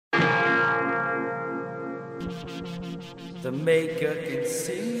The maker can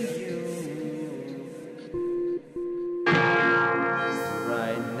see you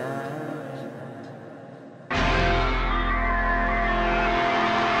right now.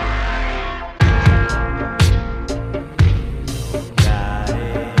 Got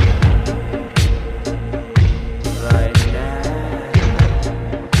it right now.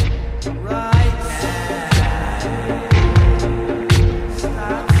 Right now.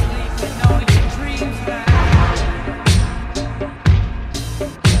 Stop sleeping on your dreams now.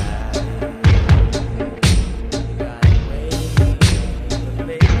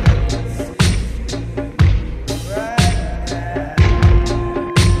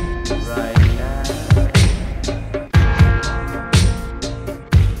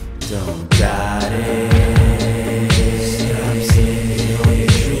 Don't doubt it. Stop sleeping on your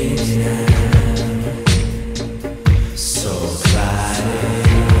dreams now. So glad it,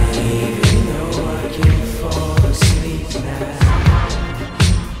 even though I can't fall asleep now.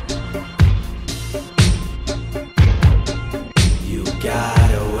 You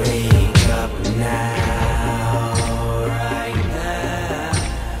gotta wake up now, right now,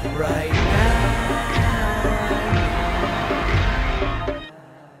 right now.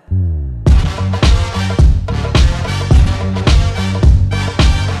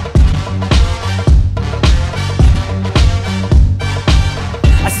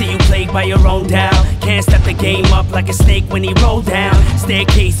 I see you plagued by your own doubt. Can't step the game up like a snake when he rolled down.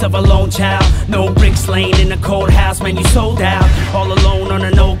 Staircase of a lone child. No bricks laying in a cold house, man, you sold out. All alone on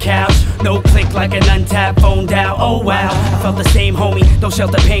an old couch. No click like an untapped phone dial. Oh wow, I felt the same, homie. Don't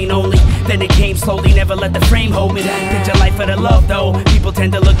shelter pain only. Then it came slowly, never let the frame hold me. Picture life for the love though. People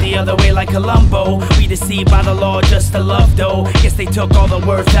tend to look the other way like Columbo. We deceived by the law just to love though. Guess they took all the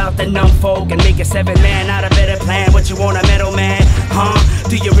words out the numb folk and make a 7-man out of better plan. What you want, a metal man? Huh?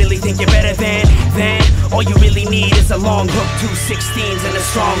 Do you really think you're better than? All you really need is a long hook, 2 16s and a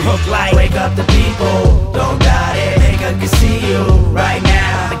strong hook like wake up the people, don't doubt it. Maker can see you right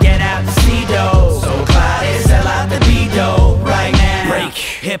now. Get out the C-Do, so clouded, sell out the B-Do right now. Break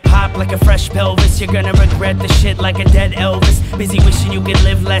hip-hop like a fresh pelvis. You're gonna regret the shit like a dead Elvis. Busy wishing you could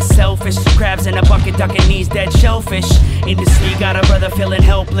live less selfish. Crabs in a bucket ducking these dead shellfish. Industry got a brother feeling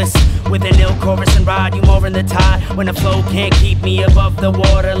helpless. With an ill chorus and ride you more in the tide. When the flow can't keep me above the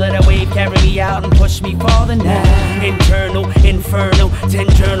water, let a wave carry me out and push me farther now. Internal, infernal, 10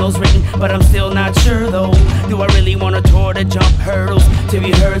 journals written, but I'm still not sure though. Do I really want a tour to jump hurdles to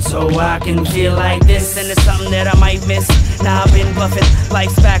be heard so I can feel like this? And it's something that I might miss. Now I've been bluffing,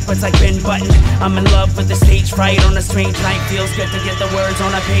 life's backwards like Ben Button. I'm in love with the stage fright on a strange night. Feels good to get the words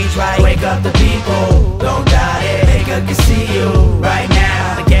on a page right. Wake up the people, don't doubt it. Maker can see you right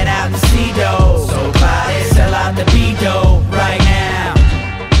now. Get out the C-Do, so clouded, sell out the B-Do right now.